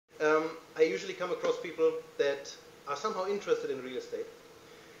usually come across people that are somehow interested in real estate,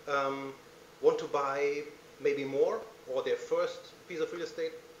 want to buy maybe more or their first piece of real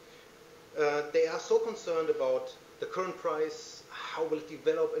estate. They are so concerned about the current price, how will it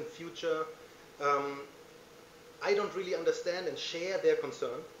develop in future. I don't really understand and share their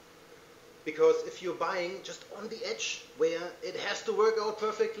concern, because if you're buying just on the edge where it has to work out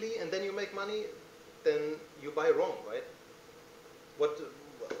perfectly and then you make money, then you buy wrong, right?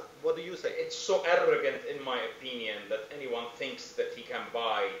 What do you say? It's so arrogant, in my opinion, that anyone thinks that he can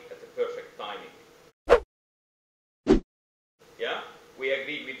buy at the perfect timing. Yeah? We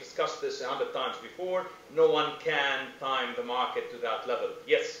agreed, we discussed this 100 times before. No one can time the market to that level.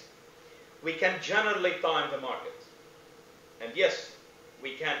 Yes, we can generally time the market. And yes,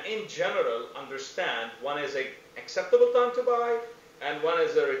 we can in general understand when is an acceptable time to buy and when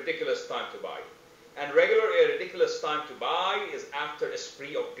is a ridiculous time to buy. And a ridiculous time to buy is after a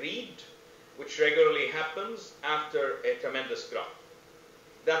spree of greed, which regularly happens after a tremendous growth.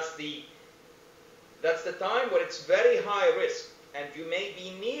 That's the time where it's very high risk, and you may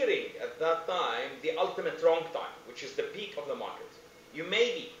be nearing at that time the ultimate wrong time, which is the peak of the market. You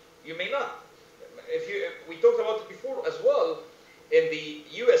may be, you may not. We talked about it before as well. In the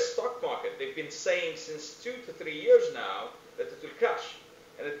US stock market, they've been saying since 2 to 3 years now that it will crash.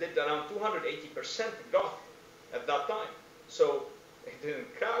 And it did around 280% growth at that time. So it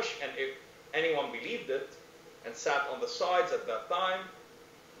didn't crash, and if anyone believed it and sat on the sides at that time,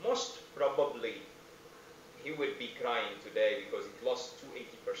 most probably he would be crying today because it lost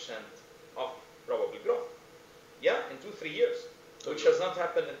 280% of probably growth. Yeah, in 2-3 years, which has not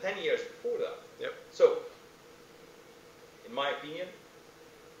happened in 10 years before that. Yep. So, in my opinion,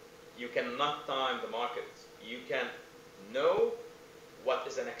 you cannot time the market. You can know what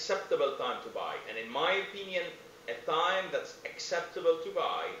is an acceptable time to buy. And in my opinion, a time that's acceptable to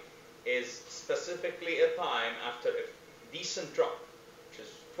buy is specifically a time after a decent drop, which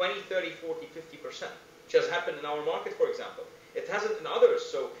is 20, 30, 40, 50%, which has happened in our market, for example. It hasn't in others.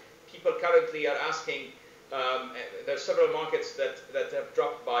 So people currently are asking, there are several markets that have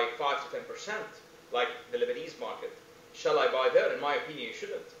dropped by 5 to 10%, like the Lebanese market. Shall I buy there? In my opinion, you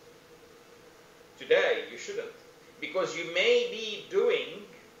shouldn't. Today, you shouldn't. Because you may be doing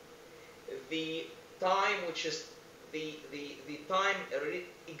the time which is the time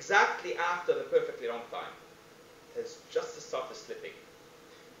exactly after the perfectly wrong time. It has just started slipping.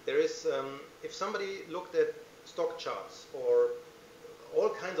 There is, if somebody looked at stock charts or all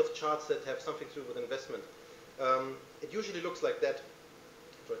kinds of charts that have something to do with investment, it usually looks like that.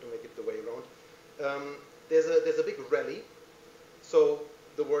 Try to make it the way around. There's a big rally, so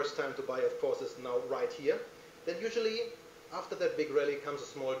the worst time to buy, of course, is now right here. Then usually after that big rally comes a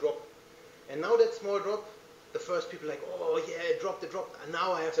small drop, and now that small drop, the first people are like, oh yeah, it dropped, and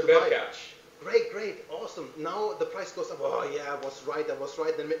now I have to buy. It's a bear catch. Great, awesome. Now the price goes up. Oh yeah, I was right.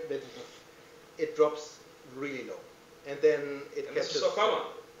 Then it drops really low, and then it catches. This is so common.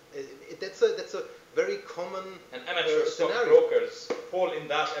 That's a very common and amateur stock scenario. brokers fall in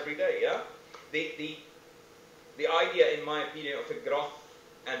that every day. Yeah, the idea, in my opinion, of a growth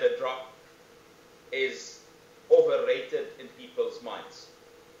and a drop is overrated in people's minds.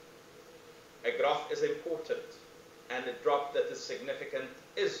 A growth is important, and a drop that is significant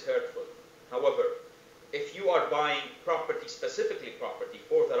is hurtful. However, if you are buying property, specifically property,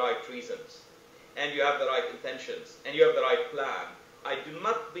 for the right reasons, and you have the right intentions, and you have the right plan, I do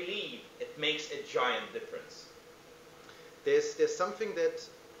not believe it makes a giant difference. There's something that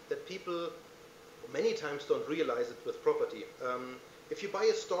people many times don't realize it with property. If you buy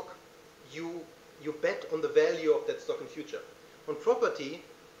a stock, you bet on the value of that stock in future. On property,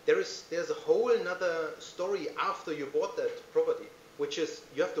 there's a whole another story after you bought that property, which is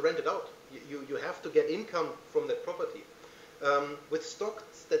you have to rent it out. You have to get income from that property. With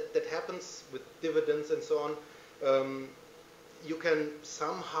stocks, that happens with dividends and so on. You can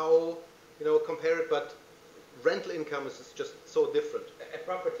somehow compare it, but rental income is just so different. A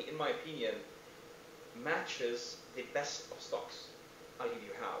property, in my opinion, matches the best of stocks. I'll give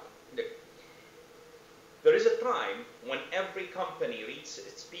you how. Look, there is a time when every company reaches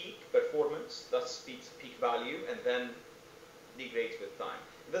its peak performance, thus peak value, and then degrades with time.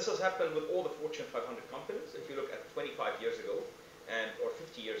 This has happened with all the Fortune 500 companies. If you look at 25 years ago or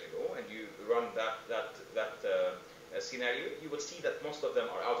 50 years ago, and you run that scenario, you will see that most of them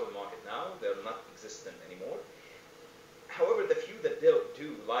are out of the market now. They're not existent anymore. However, the few that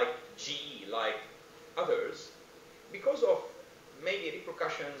do, like GE, like others, because of maybe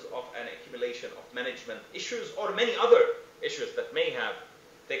repercussions of an accumulation of management issues or many other issues that may have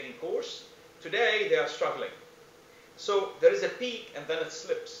taken course, today they are struggling. So there is a peak and then it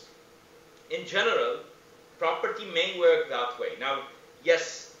slips. in general, property may work that way. Now,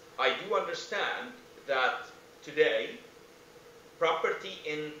 yes, I do understand that today, property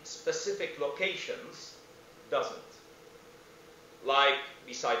in specific locations doesn't. Like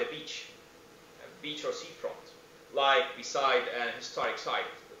beside a beach or seafront, like beside an historic site,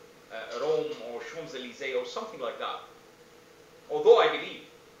 Rome or Champs-Élysées or something like that. Although I believe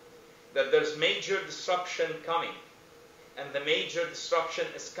that there's major disruption coming, and the major disruption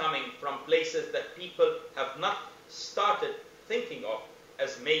is coming from places that people have not started thinking of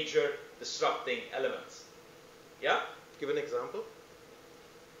as major disrupting elements. Yeah? Give an example.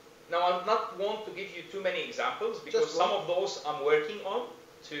 Now, I'll not want to give you too many examples because some of those I'm working on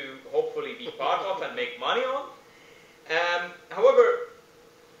to hopefully be part of and make money on. However,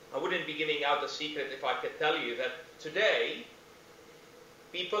 I wouldn't be giving out a secret if I could tell you that today,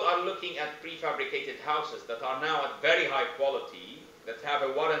 people are looking at prefabricated houses that are now at very high quality, that have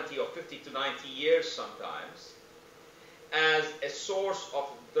a warranty of 50 to 90 years sometimes, as a source of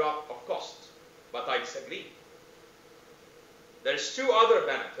drop of cost. But I disagree. There's two other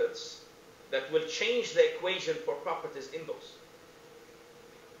benefits that will change the equation for properties in those.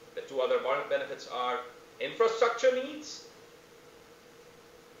 The two other benefits are infrastructure needs.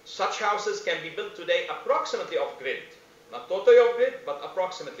 Such houses can be built today approximately off-grid. Not totally off-grid, but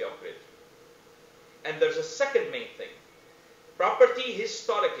approximately off-grid. And there's a second main thing. Property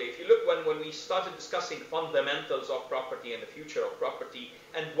historically, if you look when we started discussing fundamentals of property and the future of property,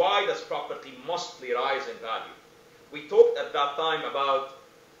 and why does property mostly rise in value, we talked at that time about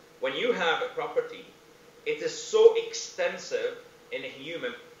when you have a property, it is so extensive in a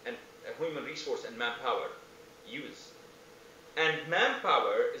human resource and manpower use. And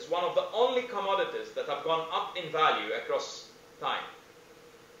manpower is one of the only commodities that have gone up in value across time.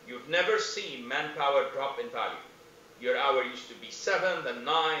 You've never seen manpower drop in value. Your hour used to be 7, then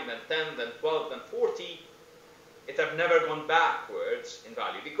 9, then 10, then 12, then 40. It have never gone backwards in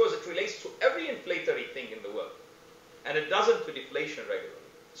value because it relates to every inflationary thing in the world. And it doesn't to deflation regularly.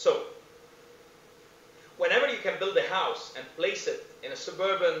 So, whenever you can build a house and place it in a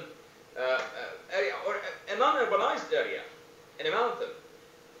suburban area or a non-urbanized area, in a mountain,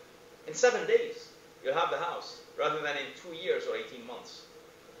 in 7 days, you'll have the house, rather than in 2 years or 18 months.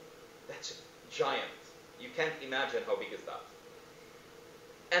 That's giant. You can't imagine how big is that.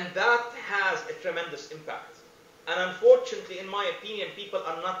 And that has a tremendous impact. And unfortunately, in my opinion, people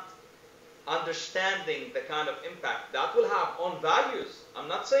are not understanding the kind of impact that will have on values. I'm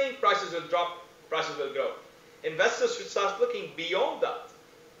not saying prices will drop, prices will grow. Investors should start looking beyond that.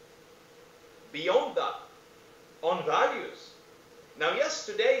 Beyond that, on values. Now, yes,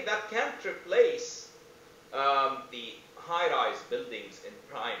 today that can't replace the high-rise buildings in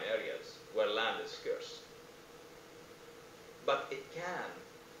prime areas where land is scarce. But it can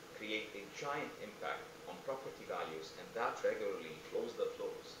create a giant impact on property values, and that regularly flows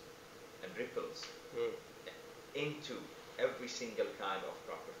and ripples into every single kind of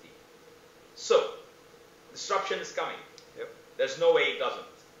property. So, disruption is coming. Yep. There's no way it doesn't.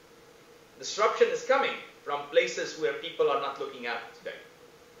 Disruption is coming from places where people are not looking at today.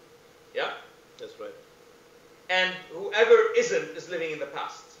 Yeah? That's right. And whoever isn't is living in the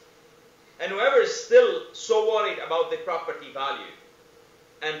past. And whoever is still so worried about the property value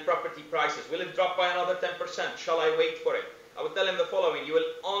and property prices, will it drop by another 10%? Shall I wait for it? I would tell him the following: you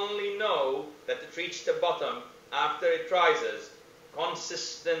will only know that it reached the bottom after it rises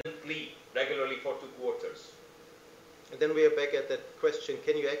consistently, regularly for 2 quarters. And then we are back at that question,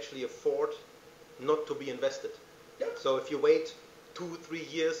 can you actually afford not to be invested? Yeah. So if you wait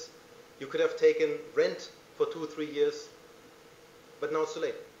 2-3 years, you could have taken rent for 2-3 years, but now it's too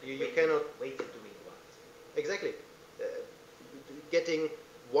late. You cannot... Wait to doing what? Exactly. Getting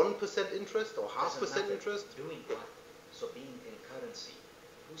 1% interest or half percent interest. Doing what? So being in currency.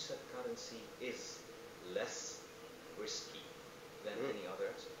 Who said currency is less risky than any other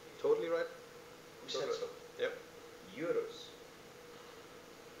asset? Totally right. Who said so? Yep. Euros.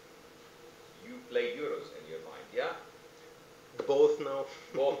 You play euros in your mind, yeah? Both now.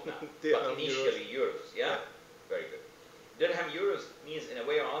 Both now. But initially euros, yeah? Very good. Dirham euros means in a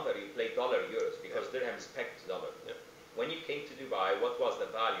way or another you play dollar euros because dirham is pegged to dollar. Yeah. When you came to Dubai, what was the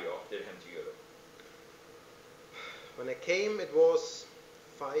value of dirham to euro? When I came, it was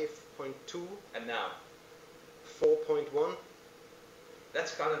 5.2. And now? 4.1.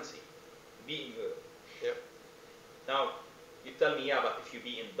 That's currency. Be in euro. Yeah. Now, you tell me, yeah, but if you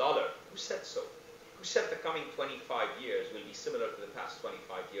be in dollar, who said so? Who said the coming 25 years will be similar to the past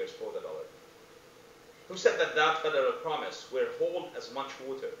 25 years for the dollar? Who said that that federal promise will hold as much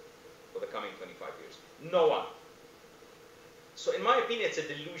water for the coming 25 years? No one. So in my opinion, it's a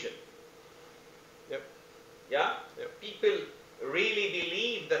delusion. Yep. Yeah? Yep. People really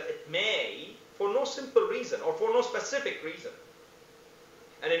believe that it may, for no simple reason or for no specific reason.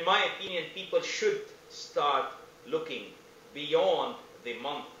 And in my opinion, people should start looking beyond the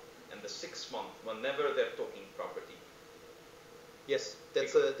month and the 6 month whenever they're talking property. Yes,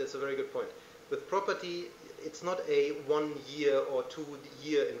 that's a very good point. With property, it's not a 1 year or 2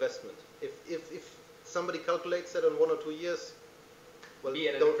 year investment. If somebody calculates that on 1 or 2 years, well,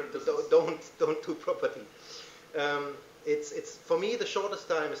 don't do property. It's for me the shortest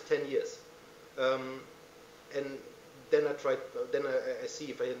time is 10 years, and then I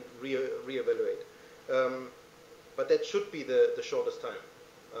see if I can reevaluate. But that should be the shortest time.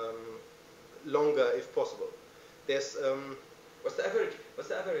 Longer if possible. There's What's the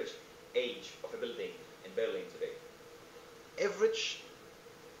average age of a building in Berlin today? Average,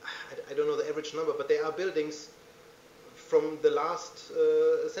 I don't know the average number, but there are buildings from the last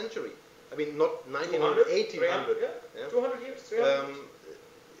century. I mean, not 1900, 1800. Yeah. 200 years, 300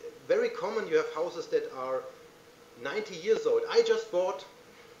 very common, you have houses that are 90 years old. I just bought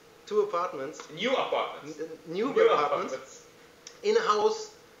 2 apartments. New apartments. New apartments in a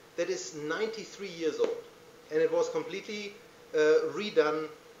house that is 93 years old. And it was completely redone,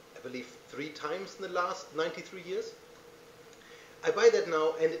 I believe, 3 times in the last 93 years. I buy that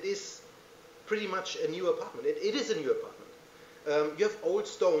now, and it is pretty much a new apartment. It is a new apartment. You have old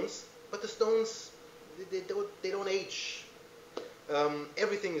stones, but the stones, they don't age.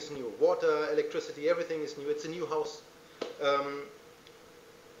 Everything is new. Water, electricity, everything is new. It's a new house.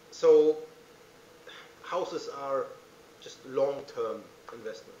 So houses are just long-term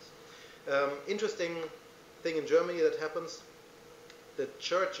investments. Interesting thing in Germany that happens, the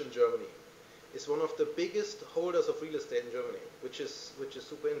church in Germany is one of the biggest holders of real estate in Germany, which is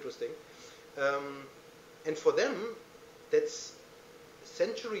super interesting. And for them, that's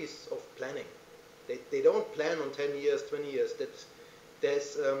centuries of planning. They don't plan on 10 years, 20 years.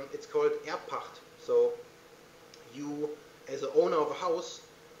 It's called Erbpacht. So you, as an owner of a house,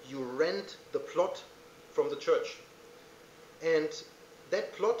 you rent the plot from the church. And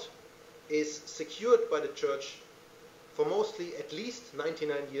that plot is secured by the church for mostly at least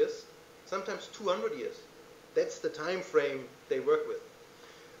 99 years, sometimes 200 years. That's the time frame they work with.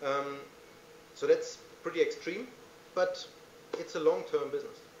 So that's pretty extreme, but it's a long-term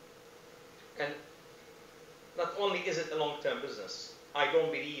business. And not only is it a long-term business, I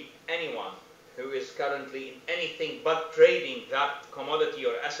don't believe anyone who is currently in anything but trading that commodity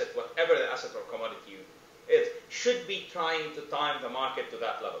or asset, whatever the asset or commodity is, should be trying to time the market to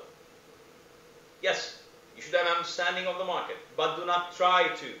that level. Yes, you should have an understanding of the market, but do not try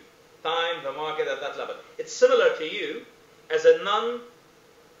to time the market at that level. It's similar to you as a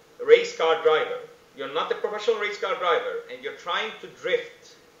non-race car driver. You're not a professional race car driver, and you're trying to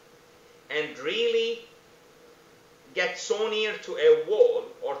drift and really get so near to a wall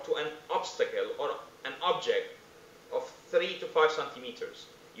or to an obstacle or an object of 3 to 5 centimeters.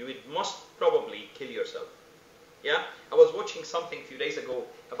 You would most probably kill yourself. Yeah? I was watching something a few days ago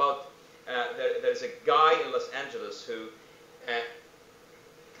about there's a guy in Los Angeles who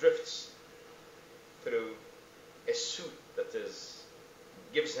drifts through a suit that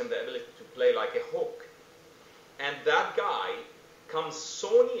gives him the ability to play like a hawk. And that guy comes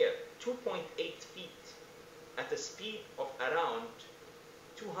so near, 2.8 feet, at a speed of around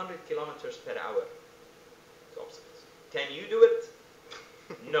 200 kilometers per hour to obstacles. Can you do it?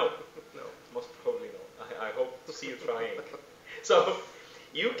 No. No, most probably no. I hope to see you trying. So,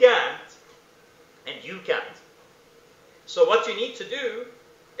 you can't, and you can't. So what you need to do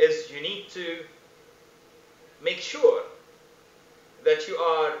is you need to make sure that you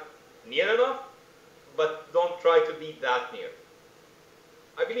are near enough, but don't try to be that near.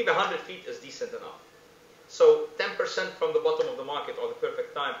 I believe 100 feet is decent enough. So 10% from the bottom of the market or the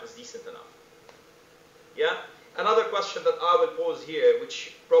perfect time is decent enough. Yeah? Another question that I will pose here,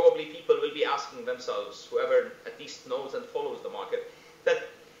 which probably people will be asking themselves, whoever at least knows and follows the market, that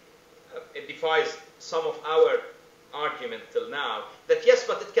it defies some of our argument till now, that yes,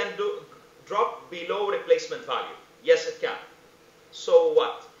 but it can drop below replacement value. Yes, it can. So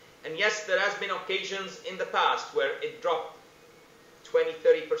what? And yes, there has been occasions in the past where it dropped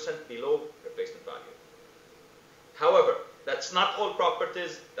 20-30% below replacement value. However, that's not all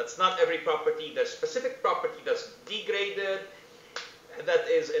properties, that's not every property. There's specific property that's degraded, that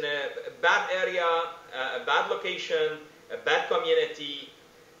is in a bad area, a bad location, a bad community,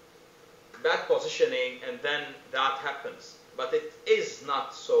 bad positioning, and then that happens. But it is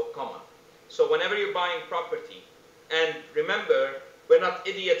not so common. So whenever you're buying property, and remember, we're not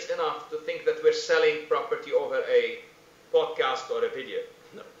idiots enough to think that we're selling property over a podcast or a video.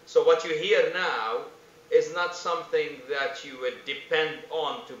 No. So what you hear now is not something that you would depend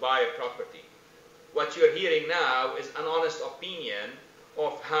on to buy a property. What you're hearing now is an honest opinion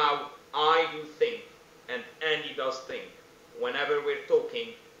of how I do think and Andy does think whenever we're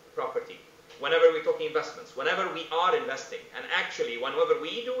talking property, whenever we're talking investments, whenever we are investing. And actually, whenever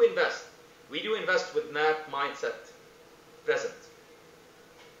we do invest with that mindset present.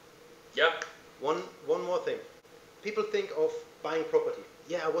 Yep. One more thing. People think of buying property.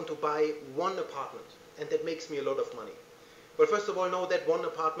 Yeah, I want to buy one apartment, and that makes me a lot of money. But first of all, know that one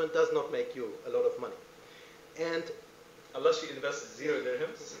apartment does not make you a lot of money. And unless you invest 0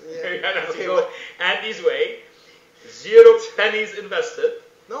 dirhams, yeah. Okay, go Andy's way, 0 pennies invested,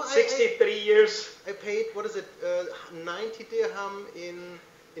 no, 63 years. I paid, 90 dirham in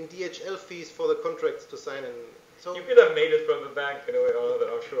DHL fees for the contracts to sign. And so you could have made it from the bank in a way or another,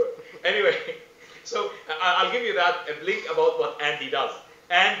 I'm sure. Anyway, so I'll give you a link about what Andy does.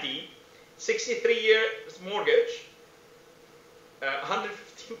 Andy, 63 years mortgage, 115%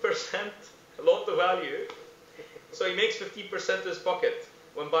 loan to value. So he makes 15% to his pocket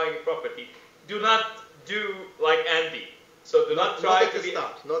when buying a property. Do not do like Andy. So do not try to be...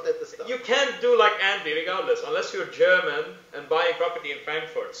 Not at the start. You can't do like Andy regardless, unless you're German and buying property in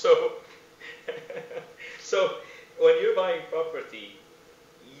Frankfurt. So, so when you're buying property,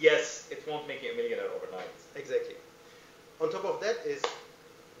 yes, it won't make you a millionaire overnight. Exactly. On top of that is,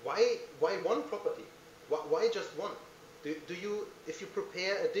 why one property? Why just one? Do you, if you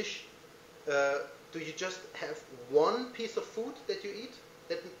prepare a dish, do you just have one piece of food that you eat?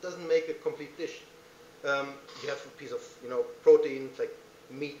 That doesn't make a complete dish. You have a piece of protein like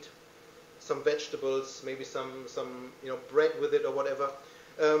meat, some vegetables, maybe some bread with it or whatever.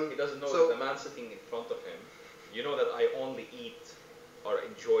 He doesn't know that the man sitting in front of him, you know that I only eat or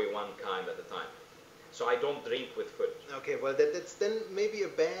enjoy one kind at a time. So I don't drink with food. Okay, well that's then maybe a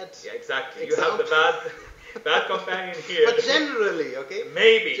bad. Yeah, exactly. Example. You have the bad companion here. But generally, okay.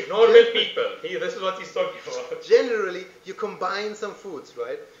 Maybe normal people. This is what he's talking about. Generally, you combine some foods,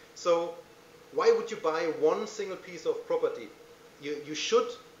 right? So why would you buy one single piece of property? You should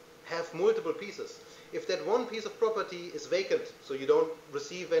have multiple pieces. If that one piece of property is vacant, so you don't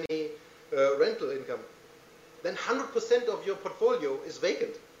receive any rental income, then 100% of your portfolio is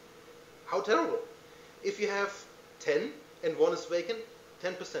vacant. How terrible. If you have 10 and one is vacant,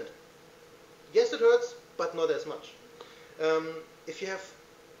 10%. Yes, it hurts, but not as much. If you have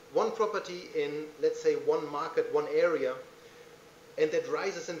one property in, let's say, one market, one area, and that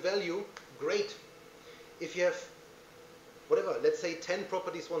rises in value, great. If you have, whatever, let's say 10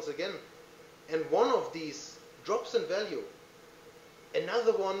 properties once again, and one of these drops in value,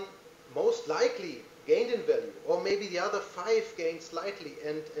 another one most likely gained in value, or maybe the other 5 gained slightly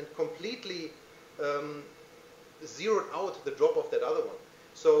and completely zeroed out the drop of that other one.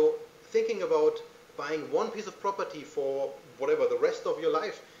 So thinking about buying one piece of property for whatever the rest of your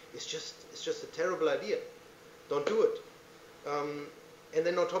life is just a terrible idea. Don't do it. And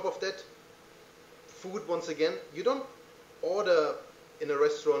then on top of that, food once again. You don't order in a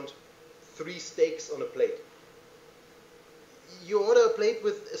restaurant 3 steaks on a plate. You order a plate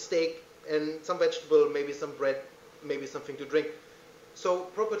with a steak and some vegetable, maybe some bread, maybe something to drink. So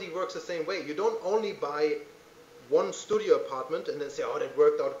property works the same way. You don't only buy one studio apartment and then say, oh, that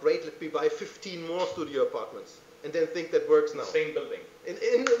worked out great, let me buy 15 more studio apartments. And then think that works now. Same building.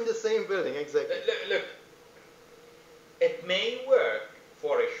 In the same building, exactly. Look, it may work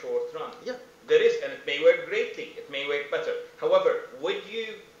for a short run. Yeah. There is, and it may work greatly. It may work better. However, would you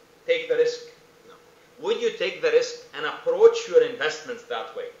take the risk? No. Would you take the risk and approach your investments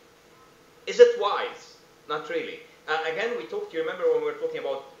that way? Is it wise? Not really. Again, you remember when we were talking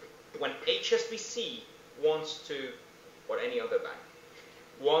about when HSBC wants to, or any other bank,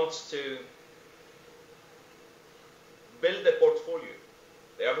 wants to build a portfolio.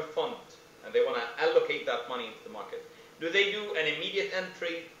 They have a fund and they want to allocate that money into the market. Do they do an immediate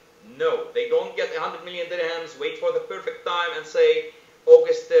entry? No. They don't get 100 million dirhams, wait for the perfect time and say,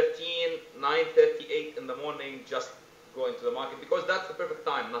 August 13, 9:38 in the morning, just go into the market, because that's the perfect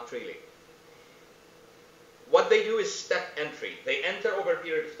time. Not really. What they do is step entry. They enter over a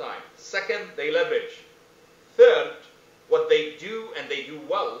period of time. Second, they leverage. Third, what they do, and they do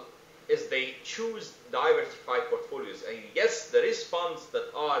well, is they choose diversified portfolios. And yes, there is funds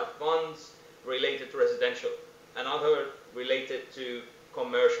that are funds related to residential, another related to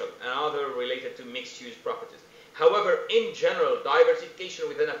commercial, another related to mixed-use properties. However, in general, diversification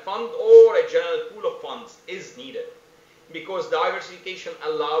within a fund or a general pool of funds is needed, because diversification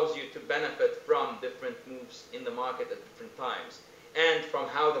allows you to benefit from different moves in the market at different times, and from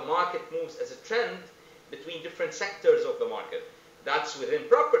how the market moves as a trend between different sectors of the market. That's within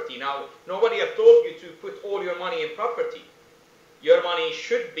property. Now, nobody have told you to put all your money in property. Your money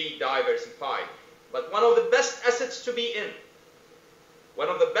should be diversified. But one of the best assets to be in,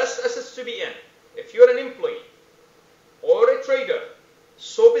 if you're an employee or a trader,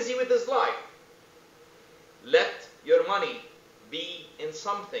 so busy with his life, let your money be in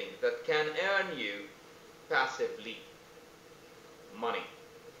something that can earn you passively money.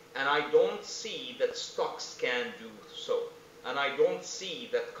 And I don't see that stocks can do so. And I don't see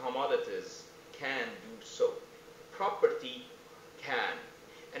that commodities can do so. Property can.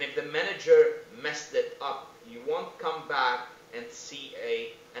 And if the manager messed it up, you won't come back and see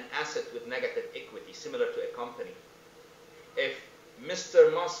an asset with negative equity, similar to a company. If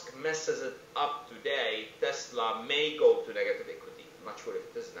Mr. Musk messes it up today, Tesla may go to negative equity. I'm not sure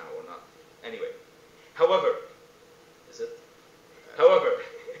if it is now or not. Anyway, however, is it? However,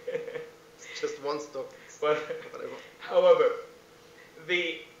 it's just one stock. But, however,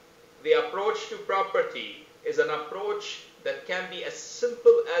 the approach to property is an approach that can be as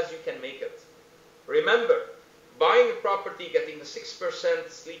simple as you can make it. Remember, buying a property, getting the 6%,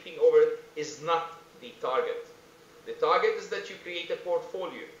 sleeping over it is not the target. The target is that you create a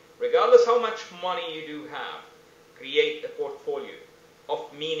portfolio. Regardless how much money you do have, create a portfolio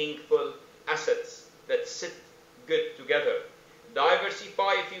of meaningful assets that sit good together.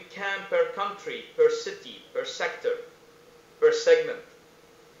 Diversify if you can per country, per city, per sector, per segment.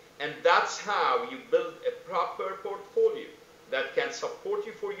 And that's how you build a proper portfolio that can support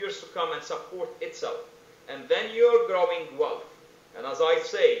you for years to come and support itself. And then you're growing wealth. And as I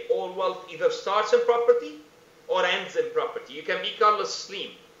say, all wealth either starts in property or ends in property. You can be Carlos Slim.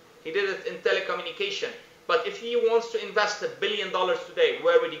 He did it in telecommunication. But if he wants to invest $1 billion today,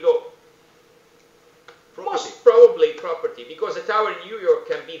 where would he go? Property. Most probably property, because a tower in New York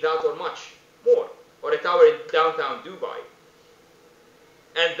can be that or much more, or a tower in downtown Dubai.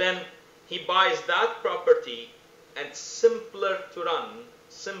 And then he buys that property, and simpler to run,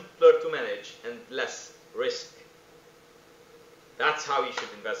 simpler to manage, and less risk. That's how you should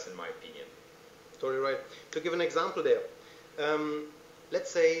invest, in my opinion. Totally right. To give an example there,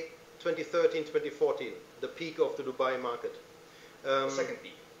 let's say 2013, 2014, the peak of the Dubai market. Second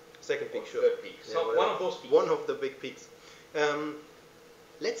peak. Second peak, sure. Third peak. So Yeah, one of those peaks. One of the big peaks.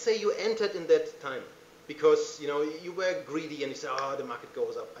 Let's say you entered in that time because you were greedy and you said, the market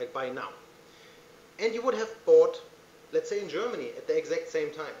goes up, I buy now. And you would have bought, let's say in Germany, at the exact same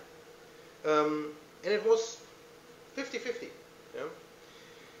time. And it was 50-50. Yeah?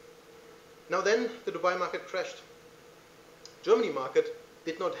 Now then, the Dubai market crashed. Germany market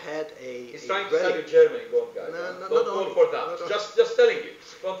did not had a He's trying to rally. sell you Germany, don't guys. No, Don't fall for that. Just telling you.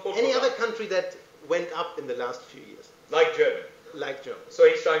 Don't fall Any for other that. country that went up in the last few years, Like Germany. like Germany. So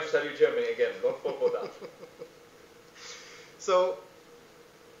he's trying to sell you Germany again. Don't fall for that. So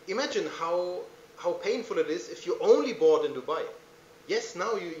imagine how painful it is if you only bought in Dubai. Yes,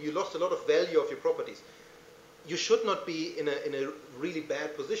 now you lost a lot of value of your properties. You should not be in a really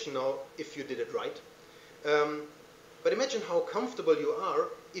bad position now if you did it right. But imagine how comfortable you are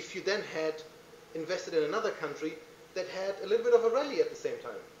if you then had invested in another country that had a little bit of a rally at the same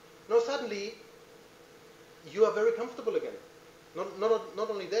time. Now suddenly you are very comfortable again. Not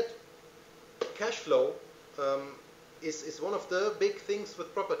only that, cash flow is one of the big things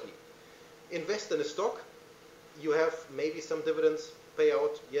with property. Invest in a stock, you have maybe some dividends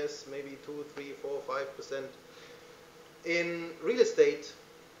payout, yes, maybe 2, 3, 4, 5%. In real estate,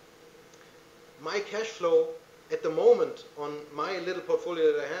 my cash flow at the moment on my little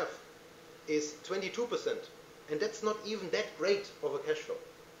portfolio that I have is 22%, and that's not even that great of a cash flow.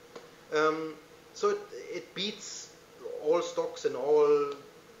 So it beats all stocks and all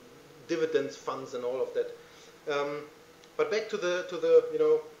dividends funds and all of that. But back to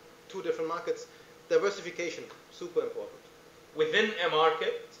the two different markets, diversification, super important. Within a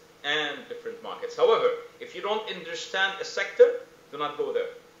market and different markets. However, if you don't understand a sector, do not go there.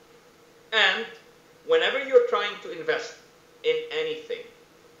 And whenever you're trying to invest in anything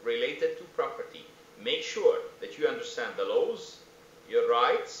related to property, make sure that you understand the laws, your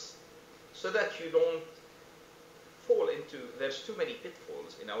rights, so that you don't fall into, there's too many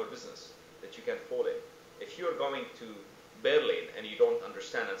pitfalls in our business that you can fall in. If you're going to Berlin and you don't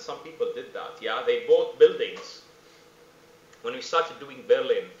understand, and some people did that, yeah, they bought buildings. When we started doing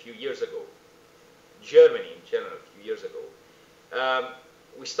Berlin a few years ago, Germany in general a few years ago,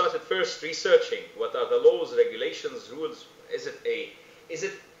 we started first researching what are the laws, regulations, rules. Is it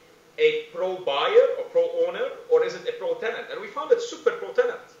a pro-buyer or pro-owner, or is it a pro-tenant? And we found it super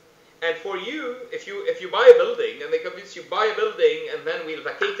pro-tenant. And for you, if you buy a building and they convince you buy a building and then we'll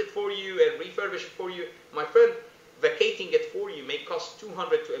vacate it for you and refurbish it for you, my friend, vacating it for you may cost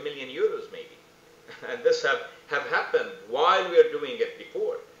 200 to a million euros maybe. And this have happened while we are doing it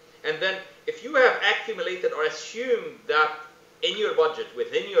before. And then if you have accumulated or assumed that in your budget,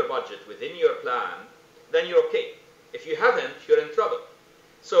 within your plan, then you're okay. If you haven't, you're in trouble.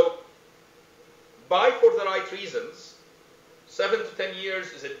 So buy for the right reasons. 7 to 10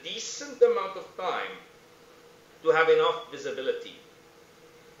 years is a decent amount of time to have enough visibility.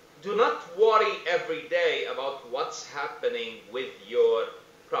 Do not worry every day about what's happening with your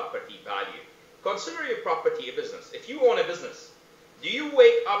property value. Consider your property a business. If you own a business, do you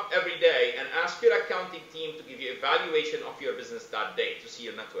wake up every day and ask your accounting team to give you a valuation of your business that day to see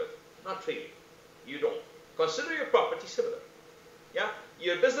your net worth? Not really. You don't. Consider your property similar. Yeah?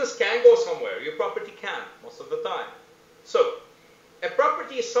 Your business can go somewhere. Your property can most of the time. So, a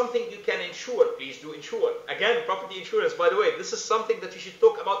property is something you can insure. Please do insure. Again, property insurance, by the way, this is something that you should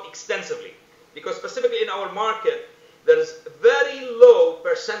talk about extensively. Because specifically in our market, there is a very low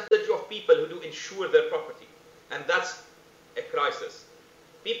percentage of people who do insure their property. And that's a crisis.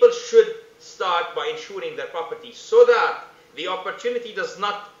 People should start by insuring their property so that the opportunity does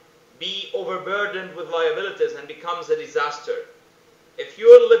not be overburdened with liabilities and becomes a disaster. If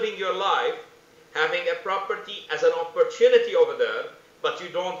you're living your life having a property as an opportunity over there, but you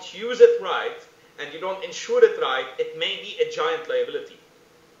don't use it right and you don't insure it right, it may be a giant liability.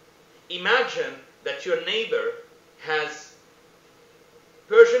 Imagine that your neighbor has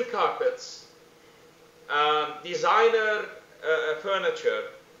Persian carpets, designer furniture,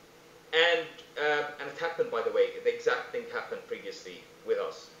 and it happened, by the way, the exact thing happened previously with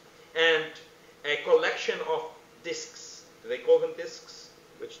us, and a collection of discs. Do they call them discs?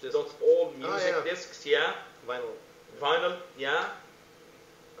 Which discs? Those old music discs, yeah? Vinyl. Vinyl, yeah?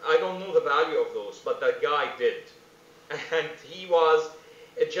 I don't know the value of those, but that guy did. And he was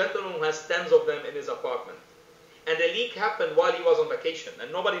a gentleman who has tens of them in his apartment. And a leak happened while he was on vacation,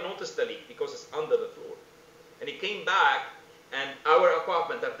 and nobody noticed the leak because it's under the floor. And he came back, and our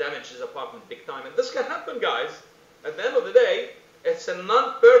apartment have damaged his apartment big time. And this can happen, guys. At the end of the day, it's a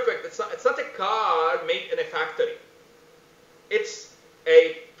non-perfect, it's not a car made in a factory. It's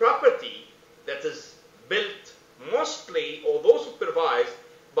a property that is built mostly, although supervised,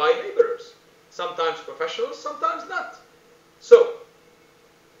 by laborers. Sometimes professionals, sometimes not. So,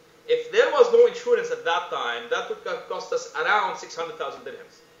 if there was no insurance at that time, that would have cost us around 600,000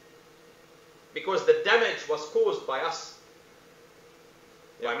 dirhams. Because the damage was caused by us,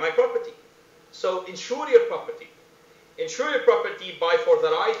 by my property. So, insure your property. Insure your property for the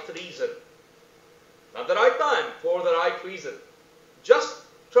right reason. Not the right time, for the right reason. Just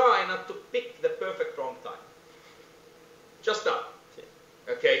try not to pick the perfect wrong time. Just that.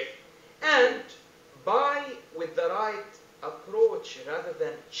 Okay? And buy with the right approach rather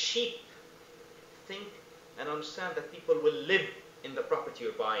than cheap. Think and understand that people will live in the property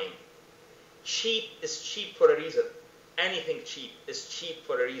you're buying. Cheap is cheap for a reason. Anything cheap is cheap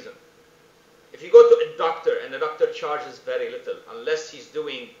for a reason. If you go to a doctor and the doctor charges very little, unless he's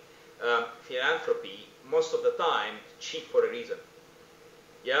doing philanthropy, most of the time, cheap for a reason.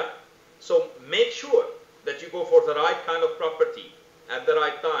 Yeah? So make sure that you go for the right kind of property at the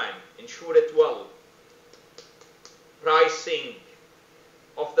right time. Insure it well. Pricing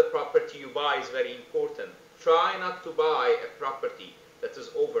of the property you buy is very important. Try not to buy a property that is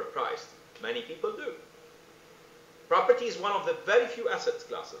overpriced. Many people do. Property is one of the very few asset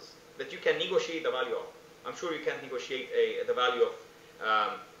classes that you can negotiate the value of. I'm sure you can't negotiate the value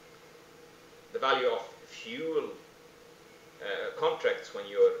of fuel contracts when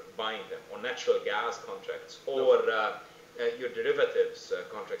you're buying them, or natural gas contracts, or your derivatives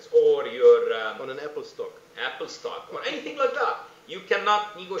contracts, or your on an Apple stock, or anything like that. You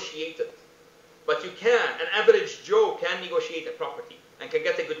cannot negotiate it, but you can. An average Joe can negotiate a property and can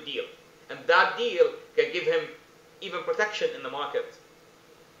get a good deal, and that deal can give him even protection in the market.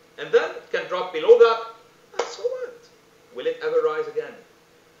 And then it can drop below that. That's so what? Will it ever rise again?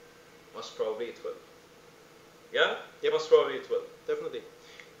 Most probably it will. Yeah? Yep. Most probably it will. Definitely.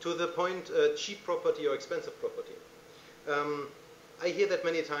 To the point, cheap property or expensive property. I hear that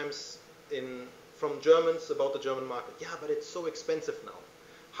many times from Germans about the German market. Yeah, but it's so expensive now.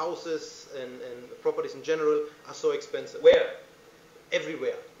 Houses and properties in general are so expensive. Where?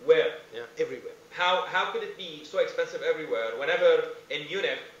 Everywhere. Where? Yeah, everywhere. How could it be so expensive everywhere whenever in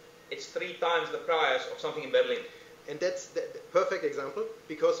Munich it's 3 times the price of something in Berlin? And that's the perfect example,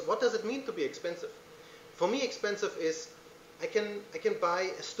 because what does it mean to be expensive? For me, expensive is I can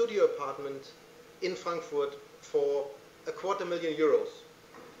buy a studio apartment in Frankfurt for €250,000.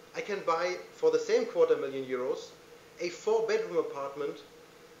 I can buy for the same €250,000 a 4-bedroom apartment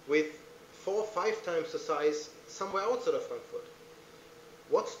with 4 or 5 times the size somewhere outside of Frankfurt.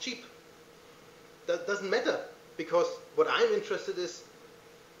 What's cheap? That doesn't matter, because what I'm interested is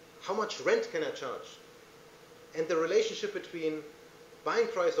how much rent can I charge? And the relationship between buying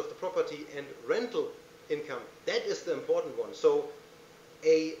price of the property and rental income, that is the important one. So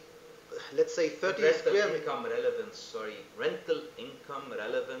let's say 30 square meters. Rental income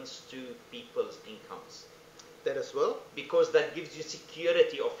relevance to people's incomes. That as well? Because that gives you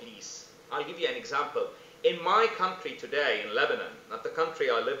security of lease. I'll give you an example. In my country today, in Lebanon, not the country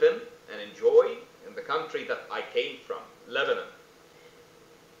I live in and enjoy, in the country that I came from, Lebanon,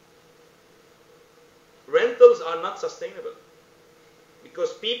 rentals are not sustainable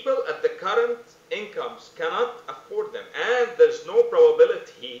because people at the current incomes cannot afford them, and there's no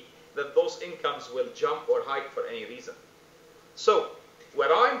probability that those incomes will jump or hike for any reason. So,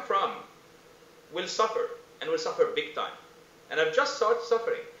 where I'm from will suffer, and will suffer big time. And I've just started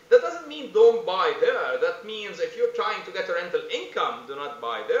suffering. That doesn't mean don't buy there. That means if you're trying to get a rental income, do not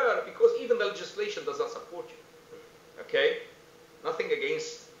buy there, because even the legislation does not support you. Okay? Nothing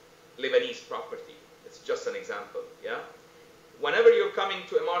against Lebanese property. It's just an example. Yeah? Whenever you're coming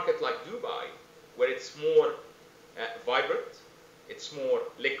to a market like Dubai, where it's more vibrant, it's more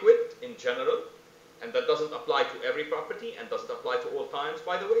liquid in general, and that doesn't apply to every property and doesn't apply to all times,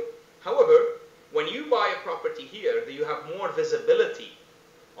 by the way. However, when you buy a property here, you have more visibility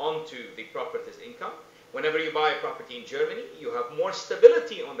onto the property's income. Whenever you buy a property in Germany, you have more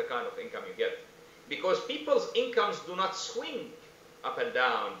stability on the kind of income you get, because people's incomes do not swing up and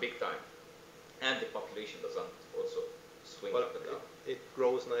down big time, and the population doesn't also swing up and down. It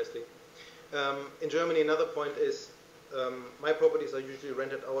grows nicely. In Germany, another point is my properties are usually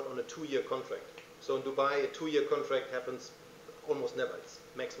rented out on a 2-year contract. So in Dubai, a 2-year contract happens almost never. It's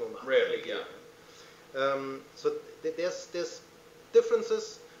maximum. Rarely, yeah. So there's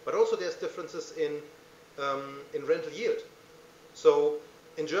differences, but also there's differences in rental yield. So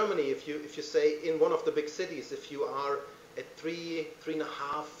in Germany, if you say in one of the big cities, if you are at 3.5%,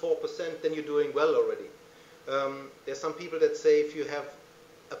 4%, then you're doing well already. There's some people that say if you have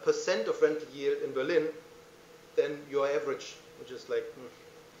 1% of rental yield in Berlin, then you're average, which is like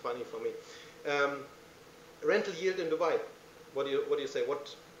funny for me. Rental yield in Dubai, what do you say?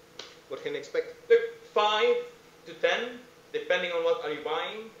 What can you expect? Look, 5 to 10, depending on what are you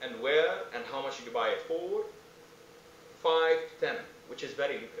buying and where and how much you buy it for. 5 to 10, which is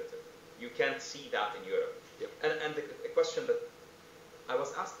very lucrative. You can't see that in Europe. Yep. And the question that I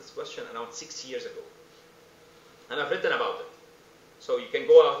was asked this question around 6 years ago, and I've written about it, so you can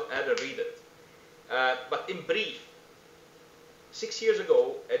go out and read it. But in brief, 6 years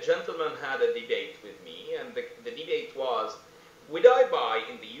ago, a gentleman had a debate with me, and the debate was, would I buy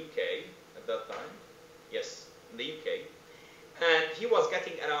in the UK at that time? Yes, in the UK. And he was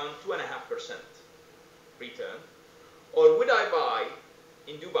getting around 2.5% return. Or would I buy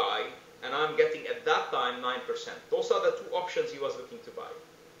in Dubai, and I'm getting at that time 9%. Those are the two options he was looking to buy.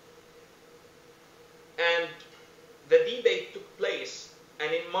 And the debate took place,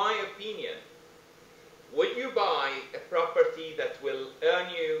 and in my opinion, would you buy a property that will earn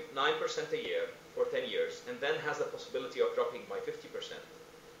you 9% a year for 10 years and then has the possibility of dropping by 50%?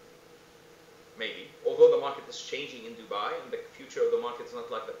 Maybe. Although the market is changing in Dubai and the future of the market is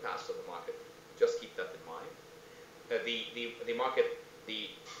not like the past of the market. Just keep that in mind. The market, the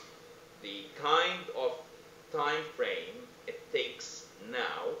kind of time frame it takes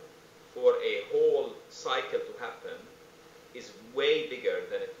now for a whole cycle to happen is way bigger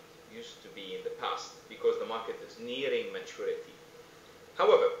than it used to be in the past, because the market is nearing maturity.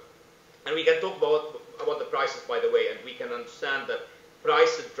 However, and we can talk about the prices, by the way, and we can understand that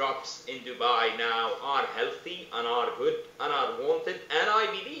price drops in Dubai now are healthy and are good and are wanted, and I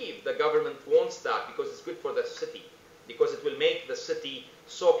believe the government wants that because it's good for the city, because it will make the city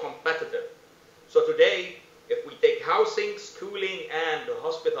so competitive. So today, if we take housing, schooling, and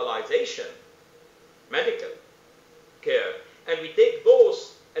hospitalization, medical care, and we take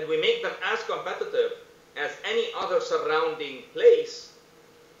those and we make them as competitive as any other surrounding place,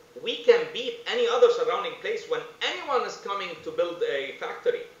 we can beat any other surrounding place when anyone is coming to build a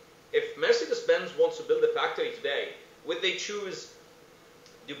factory. If Mercedes-Benz wants to build a factory today, would they choose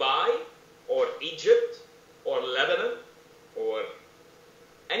Dubai or Egypt or Lebanon or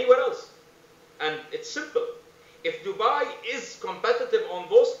anywhere else? And it's simple. If Dubai is competitive on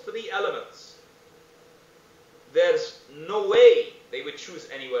those three elements, there's no way they would choose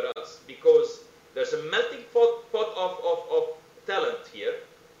anywhere else, because there's a melting pot of talent here.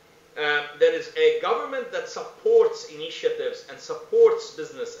 There is a government that supports initiatives and supports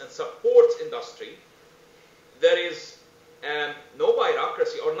business and supports industry. There is no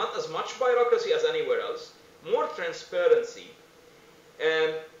bureaucracy, or not as much bureaucracy as anywhere else. more transparency,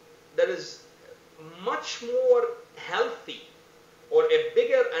 there is much more healthy or a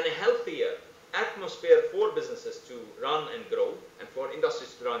bigger and a healthier atmosphere for businesses to run and grow and for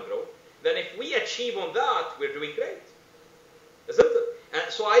industries to run and grow, then if we achieve on that, we're doing great. Isn't it? And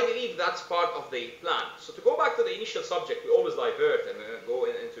so I believe that's part of the plan. So to go back to the initial subject, we always divert and go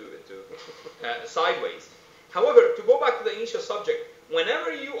into sideways. However, to go back to the initial subject,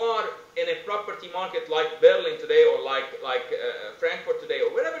 whenever you are in a property market like Berlin today or like Frankfurt today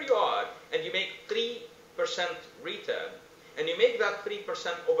or wherever you are, and you make 3% return, and you make that 3%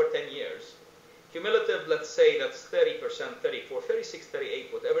 over 10 years, cumulative, let's say that's 30%, 34, 36,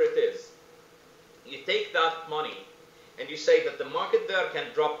 38, whatever it is, you take that money and you say that the market there can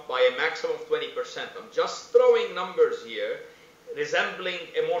drop by a maximum of 20%. I'm just throwing numbers here, resembling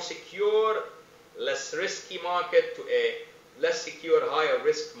a more secure, less risky market to a less secure, higher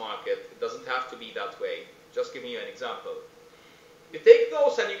risk market. It doesn't have to be that way. Just giving you an example. You take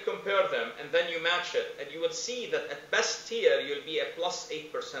those and you compare them, and then you match it, and you will see that at best here, you'll be at plus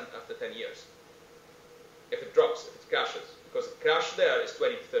 8% after 10 years. If it drops, if it crashes. Because a crash there is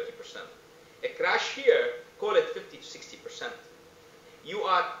 20 to 30%. A crash here, call it 50 to 60%. You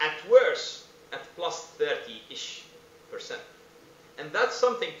are at worst at plus 30-ish %. And that's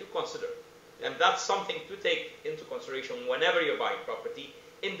something to consider. And that's something to take into consideration whenever you're buying property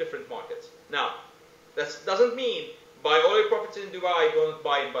in different markets. Now, that doesn't mean buy all your properties in Dubai, don't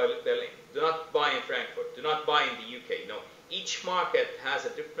buy in Berlin. Do not buy in Frankfurt. Do not buy in the UK. No. Each market has a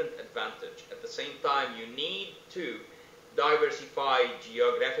different advantage. At the same time, you need to diversify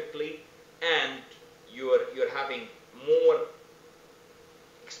geographically, and you're having more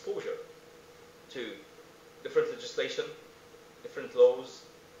exposure to different legislation, different laws,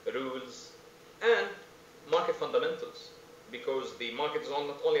 rules, and market fundamentals. Because the market is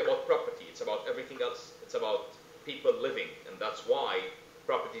not only about property, it's about everything else. It's about people living, and that's why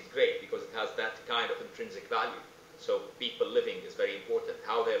property is great, because it has that kind of intrinsic value. So people living is very important,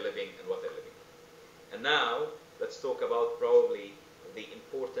 how they're living and what they're living. And now, let's talk about probably the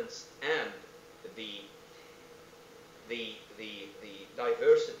importance and the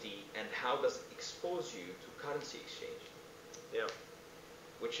diversity and how does it expose you to currency exchange. Yeah.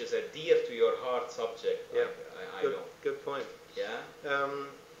 Which is a dear to your heart subject. Yeah. I know. Good point. Yeah.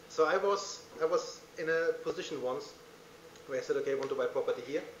 So I was in a position once where I said, okay, I want to buy property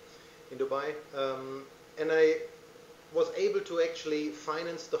here in Dubai, and I was able to actually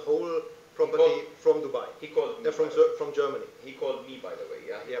finance the whole property from Dubai. He called me. From Germany. He called me, by the way.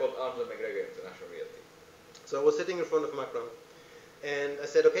 Yeah. He called Arnold McGregor International Realty. So I was sitting in front of Makram, and I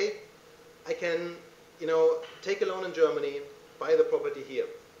said, okay, I can, take a loan in Germany, buy the property here.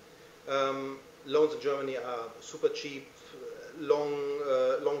 Loans in Germany are super cheap,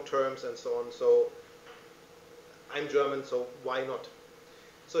 long terms and so on. So I'm German, so why not?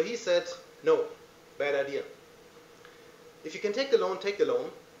 So he said, no, bad idea. If you can take the loan,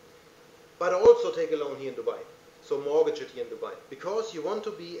 but also take a loan here in Dubai. So mortgage it here in Dubai, because you want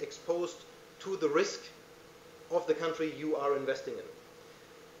to be exposed to the risk of the country you are investing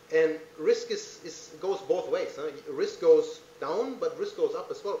in. And risk goes both ways. Huh? Risk goes down, but risk goes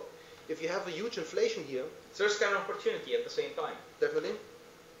up as well. If you have a huge inflation here, it's risk and opportunity at the same time. Definitely.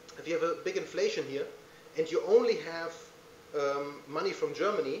 If you have a big inflation here, and you only have money from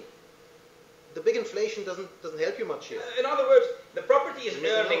Germany, the big inflation doesn't help you much here. In other words, the property is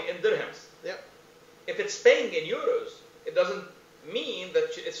earning in dirhams. Yeah. If it's paying in euros, it doesn't mean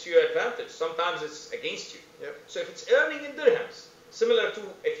that it's to your advantage. Sometimes it's against you. Yeah. So if it's earning in dirhams, similar to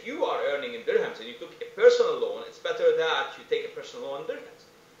if you are earning in dirhams and you took a personal loan, it's better that you take a personal loan in dirhams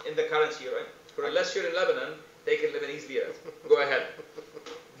in the currency you're in. Correct. Unless you're in Lebanon, take a Lebanese lira. Go ahead.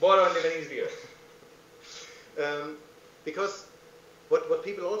 Borrow in Lebanese lira. Because what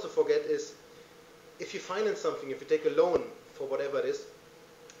people also forget is, if you finance something, if you take a loan for whatever it is,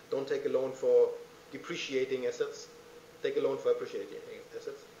 don't take a loan for depreciating assets, take a loan for appreciating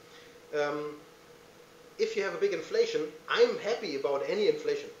assets. If you have a big inflation, I'm happy about any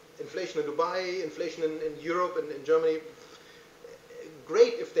inflation. Inflation in Dubai, inflation in Europe and in Germany.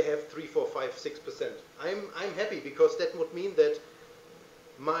 Great if they have 3, 4, 5, 6%. I'm happy, because that would mean that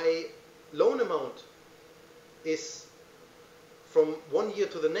my loan amount is from one year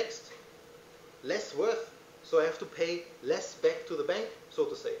to the next less worth, so I have to pay less back to the bank, so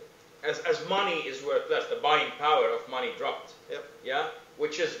to say. As money is worth less, the buying power of money dropped. Yep. Yeah,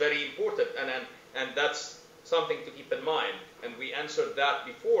 which is very important, and that's something to keep in mind. And we answered that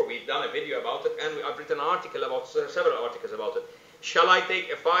before. We've done a video about it, and I've written an article about several articles about it. Shall I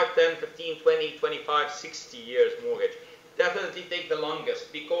take a 5, 10, 15, 20, 25, 60 years mortgage? Definitely take the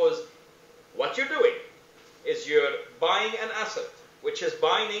longest, because what you're doing is you're buying an asset which is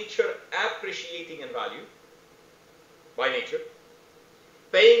by nature appreciating in value, by nature,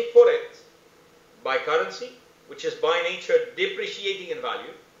 paying for it by currency, which is by nature depreciating in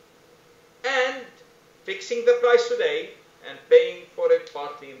value, and fixing the price today and paying for it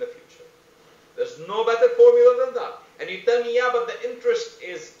partly in the future. There's no better formula than that. And you tell me, yeah, but the interest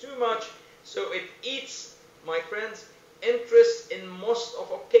is too much, so it eats, my friends, interest in most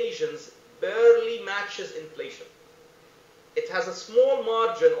of occasions barely matches inflation. It has a small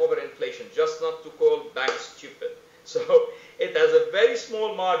margin over inflation, just not to call banks stupid. So it has a very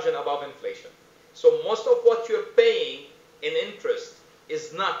small margin above inflation. So most of what you're paying in interest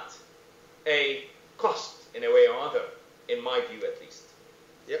is not a cost in a way or other, in my view at least.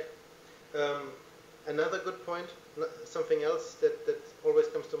 Yep. Another good point, something else that always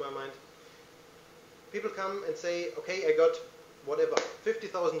comes to my mind. People come and say, okay, I got whatever,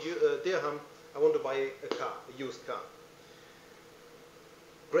 50,000 dirham, I want to buy a car, a used car.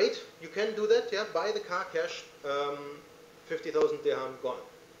 Great, you can do that, yeah, buy the car cash, 50,000 dirham gone.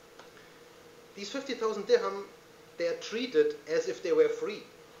 These 50,000 dirham, they are treated as if they were free,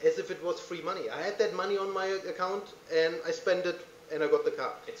 as if it was free money. I had that money on my account and I spent it and I got the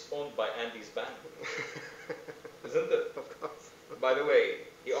car. It's owned by Andy's bank, isn't it? Of course. By the way,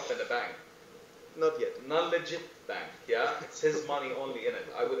 he opened a bank. Not yet. Non-legit bank, yeah? It's his money only in it.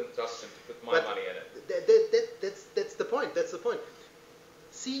 I wouldn't trust him to put my money in it. That's the point. That's the point.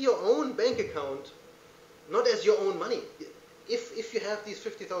 See your own bank account not as your own money. If you have these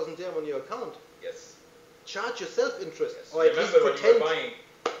 50,000 dirham on your account, Yes. charge yourself interest, Yes. or at least Remember pretend.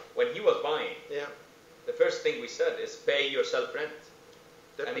 when he was buying, Yeah. the first thing we said is pay yourself rent.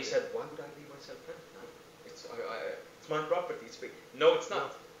 And Definitely. he said, why would I pay myself rent? No, it's my property. It's big. No, it's not.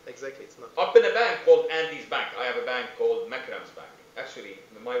 No, exactly, it's not. Up in a bank called Andy's Bank. I have a bank called Makram's Bank. Actually,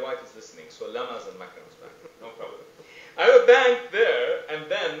 my wife is listening, so Lama's and Makram's Bank. No problem. I have a bank there,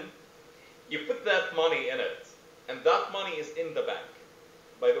 and then you put that money in it, and that money is in the bank.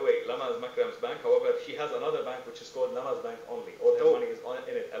 By the way, Lama is Makram's bank. However, she has another bank which is called Lama's Bank only. All her money is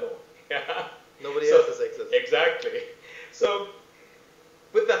in it alone. Yeah. Nobody else has access. Exactly. So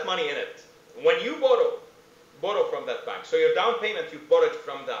put that money in it. When you borrow from that bank. So your down payment, you borrowed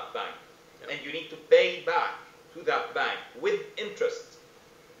from that bank. Yeah. And you need to pay back to that bank with interest.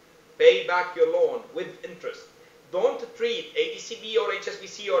 Pay back your loan with interest. Don't treat ADCB or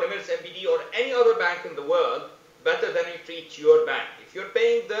HSBC or Emirates NBD or any other bank in the world better than you treat your bank. If you're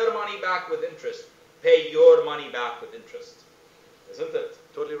paying their money back with interest, pay your money back with interest. Isn't it?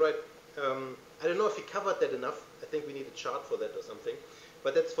 Totally right. I don't know if we covered that enough. I think we need a chart for that or something.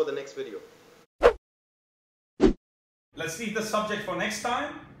 But that's for the next video. Let's leave the subject for next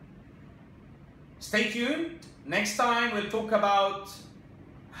time. Stay tuned. Next time we'll talk about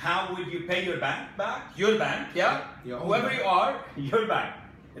how would you pay your bank back? Your bank, yeah? Whoever you are, your bank.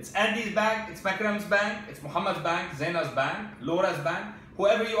 It's Andy's bank, it's Makram's bank, it's Muhammad's bank, Zaina's bank, Laura's bank.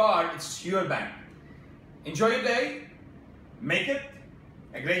 Whoever you are, it's your bank. Enjoy your day. Make it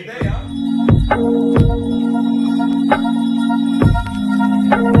a great day, huh?